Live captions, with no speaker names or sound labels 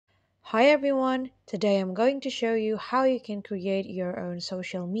Hi everyone! Today I'm going to show you how you can create your own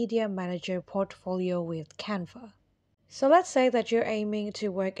social media manager portfolio with Canva. So let's say that you're aiming to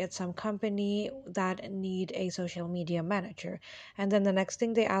work at some company that need a social media manager, and then the next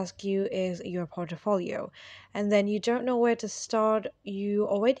thing they ask you is your portfolio. And then you don't know where to start. You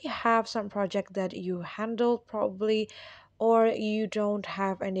already have some project that you handled probably, or you don't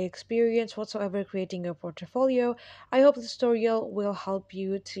have any experience whatsoever creating a portfolio. I hope this tutorial will help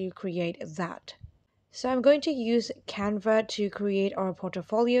you to create that. So I'm going to use Canva to create our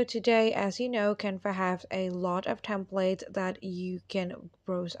portfolio today. As you know, Canva has a lot of templates that you can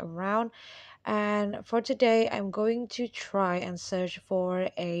browse around. And for today, I'm going to try and search for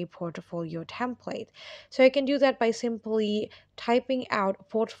a portfolio template. So I can do that by simply typing out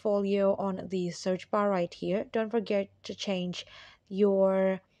portfolio on the search bar right here. Don't forget to change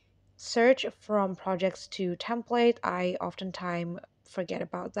your search from projects to template. I oftentimes forget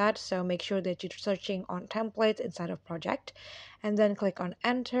about that, so make sure that you're searching on templates instead of project, and then click on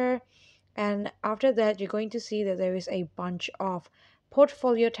enter. And after that, you're going to see that there is a bunch of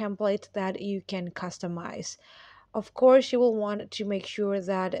portfolio templates that you can customize. Of course, you will want to make sure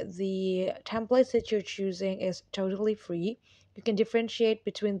that the templates that you're choosing is totally free. You can differentiate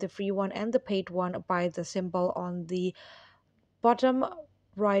between the free one and the paid one by the symbol on the bottom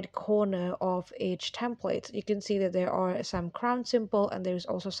right corner of each template. You can see that there are some crown symbol and there's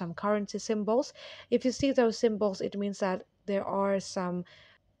also some currency symbols. If you see those symbols, it means that there are some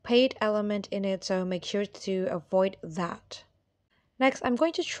paid element in it, so make sure to avoid that. Next, I'm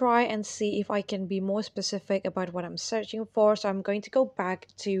going to try and see if I can be more specific about what I'm searching for. So I'm going to go back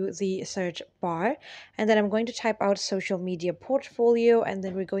to the search bar, and then I'm going to type out social media portfolio, and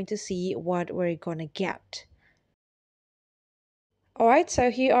then we're going to see what we're going to get. Alright,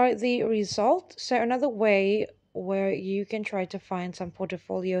 so here are the results. So another way where you can try to find some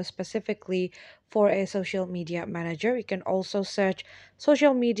portfolio specifically for a social media manager. You can also search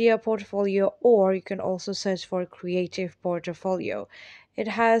social media portfolio, or you can also search for creative portfolio. It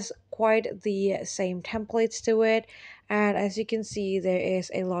has quite the same templates to it, and as you can see, there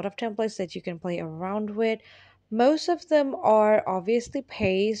is a lot of templates that you can play around with. Most of them are obviously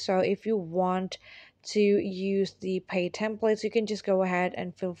paid, so if you want to use the paid templates, you can just go ahead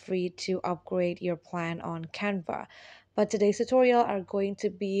and feel free to upgrade your plan on Canva. But today's tutorial are going to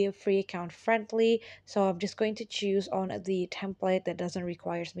be free account friendly, so I'm just going to choose on the template that doesn't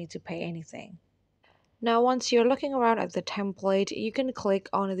require me to pay anything. Now, once you're looking around at the template, you can click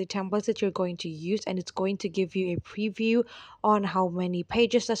on the templates that you're going to use, and it's going to give you a preview on how many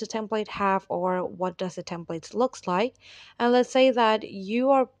pages does the template have, or what does the template looks like. And let's say that you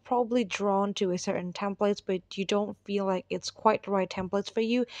are probably drawn to a certain templates, but you don't feel like it's quite the right templates for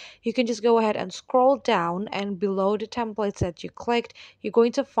you. You can just go ahead and scroll down, and below the templates that you clicked, you're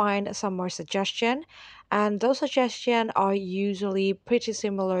going to find some more suggestion, and those suggestions are usually pretty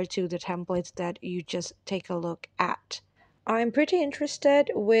similar to the templates that you just take a look at. I'm pretty interested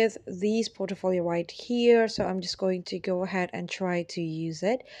with these portfolio right here, so I'm just going to go ahead and try to use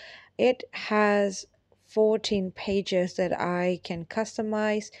it. It has 14 pages that I can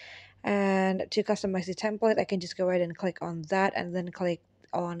customize, and to customize the template, I can just go ahead and click on that and then click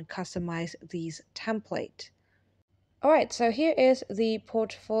on customize these template. Alright, so here is the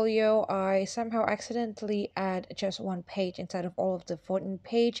portfolio. I somehow accidentally add just one page instead of all of the 14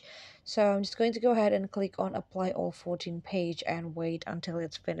 page. So I'm just going to go ahead and click on apply all 14 page and wait until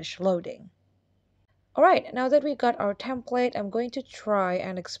it's finished loading. Alright, now that we got our template, I'm going to try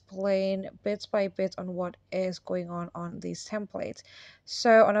and explain bits by bits on what is going on these templates.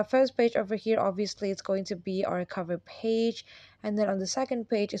 So on our first page over here, obviously it's going to be our cover page, and then on the second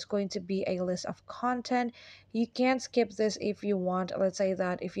page is going to be a list of content. You can skip this if you want. Let's say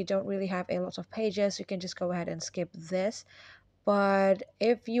that if you don't really have a lot of pages, you can just go ahead and skip this. But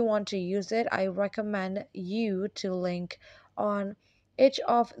if you want to use it, I recommend you to link on each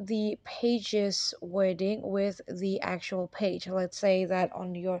of the pages wording with the actual page. Let's say that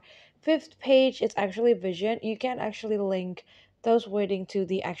on your fifth page it's actually vision, you can actually link those wording to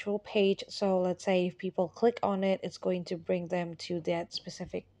the actual page. So let's say if people click on it, it's going to bring them to that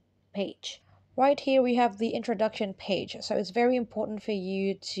specific page. Right here we have the introduction page. So it's very important for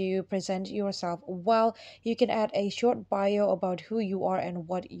you to present yourself well. You can add a short bio about who you are and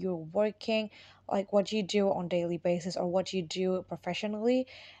what you're working, like what you do on daily basis or what you do professionally.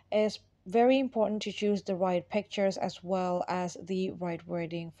 It's very important to choose the right pictures as well as the right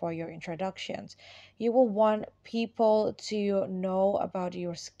wording for your introductions. You will want people to know about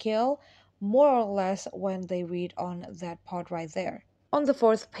your skill more or less when they read on that part right there. On the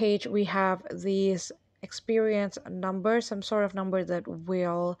fourth page, we have these experience number, some sort of number that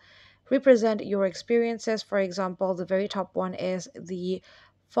will represent your experiences. For example, the very top one is the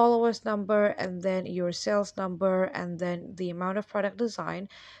followers number, and then your sales number, and then the amount of product design.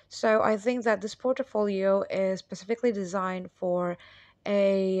 So I think that this portfolio is specifically designed for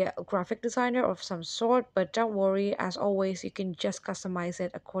a graphic designer of some sort, but don't worry, as always, you can just customize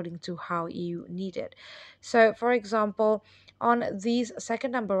it according to how you need it. So for example, on these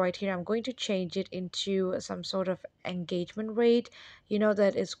second number right here, I'm going to change it into some sort of engagement rate. You know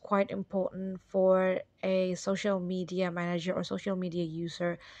that it's quite important for a social media manager or social media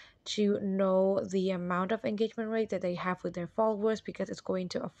user to know the amount of engagement rate that they have with their followers, because it's going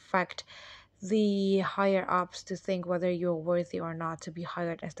to affect the higher ups to think whether you're worthy or not to be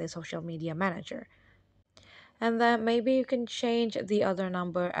hired as their social media manager. And then maybe you can change the other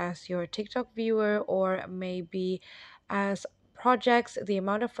number as your TikTok viewer, or maybe as projects, the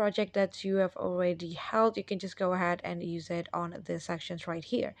amount of project that you have already held. You can just go ahead and use it on the sections right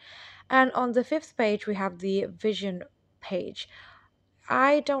here. And on the fifth page, we have the vision page.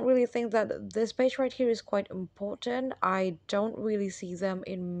 I don't really think that this page right here is quite important. I don't really see them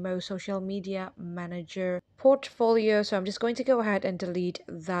in most social media manager portfolio, so I'm just going to go ahead and delete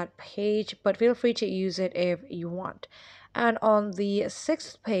that page, but feel free to use it if you want. And on the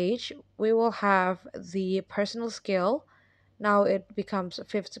sixth page, we will have the personal skill. Now it becomes a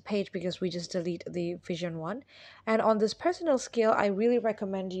fifth page because we just delete the vision one. And on this personal skill, I really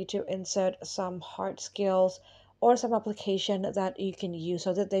recommend you to insert some hard skills or some application that you can use,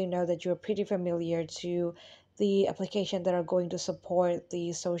 so that they know that you're pretty familiar to the application that are going to support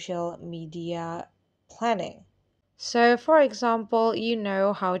the social media planning. So, for example, you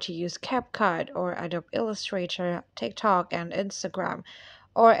know how to use CapCut or Adobe Illustrator, TikTok, and Instagram,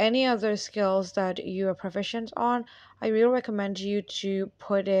 or any other skills that you are proficient on. I really recommend you to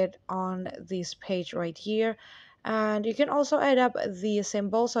put it on this page right here. And you can also add up the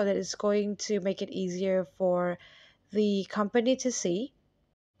symbol so that it's going to make it easier for the company to see.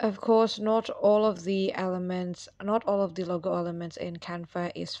 Of course, not all of the elements, not all of the logo elements in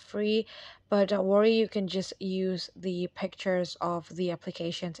Canva is free, but don't worry, you can just use the pictures of the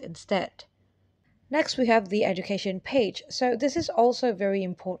applications instead. Next, we have the education page. So this is also very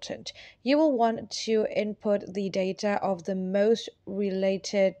important. You will want to input the data of the most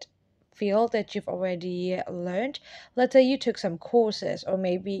related field that you've already learned. Let's say you took some courses, or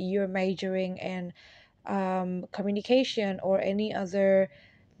maybe you're majoring in communication or any other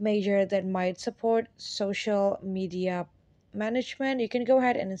major that might support social media management. You can go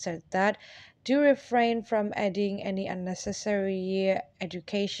ahead and insert that. Do refrain from adding any unnecessary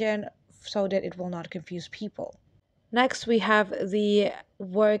education so that it will not confuse people. Next, we have the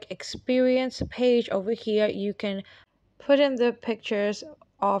work experience page. Over here, you can put in the pictures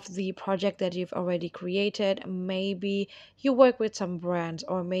of the project that you've already created. Maybe you work with some brands,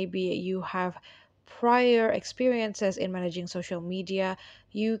 or maybe you have prior experiences in managing social media.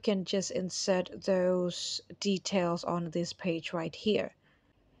 You can just insert those details on this page right here.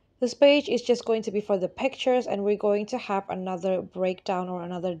 This page is just going to be for the pictures, and we're going to have another breakdown or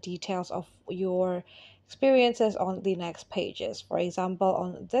another details of your experiences on the next pages. For example,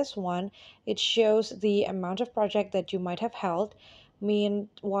 on this one, it shows the amount of project that you might have held.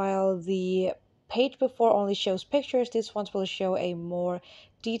 Meanwhile, the page before only shows pictures. This ones will show a more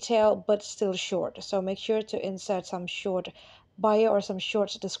detailed but still short. So make sure to insert some short bio or some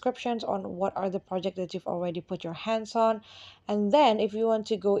short descriptions on what are the projects that you've already put your hands on. And then if you want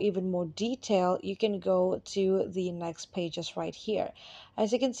to go even more detail, you can go to the next pages right here.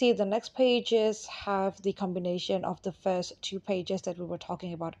 As you can see, the next pages have the combination of the first two pages that we were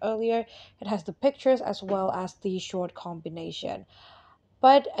talking about earlier. It has the pictures as well as the short combination.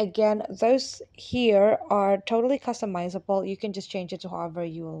 But again, those here are totally customizable. You can just change it to however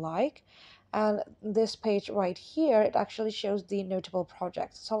you like. And this page right here, it actually shows the notable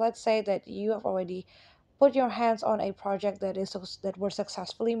projects. So let's say that you have already put your hands on a project that were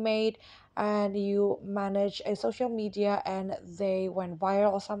successfully made, and you manage a social media and they went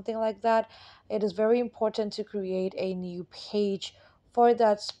viral or something like that. It is very important to create a new page for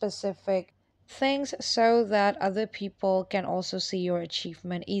that specific things, so that other people can also see your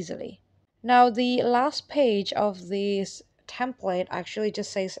achievement easily. Now, the last page of this template actually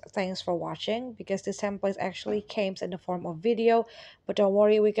just says thanks for watching, because this template actually came in the form of video, but don't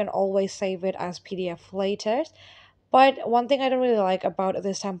worry, we can always save it as PDF later. But one thing I don't really like about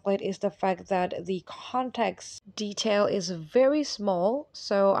this template is the fact that the context detail is very small.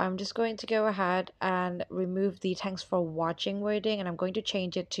 So I'm just going to go ahead and remove the thanks for watching wording, and I'm going to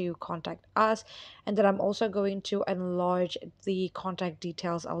change it to contact us. And then I'm also going to enlarge the contact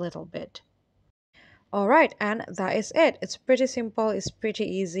details a little bit. All right, and that is it. It's pretty simple, it's pretty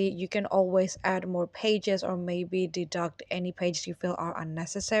easy. You can always add more pages or maybe deduct any pages you feel are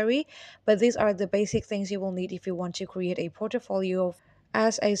unnecessary. But these are the basic things you will need if you want to create a portfolio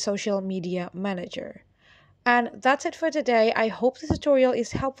as a social media manager. And that's it for today. I hope this tutorial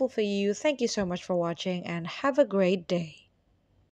is helpful for you. Thank you so much for watching and have a great day.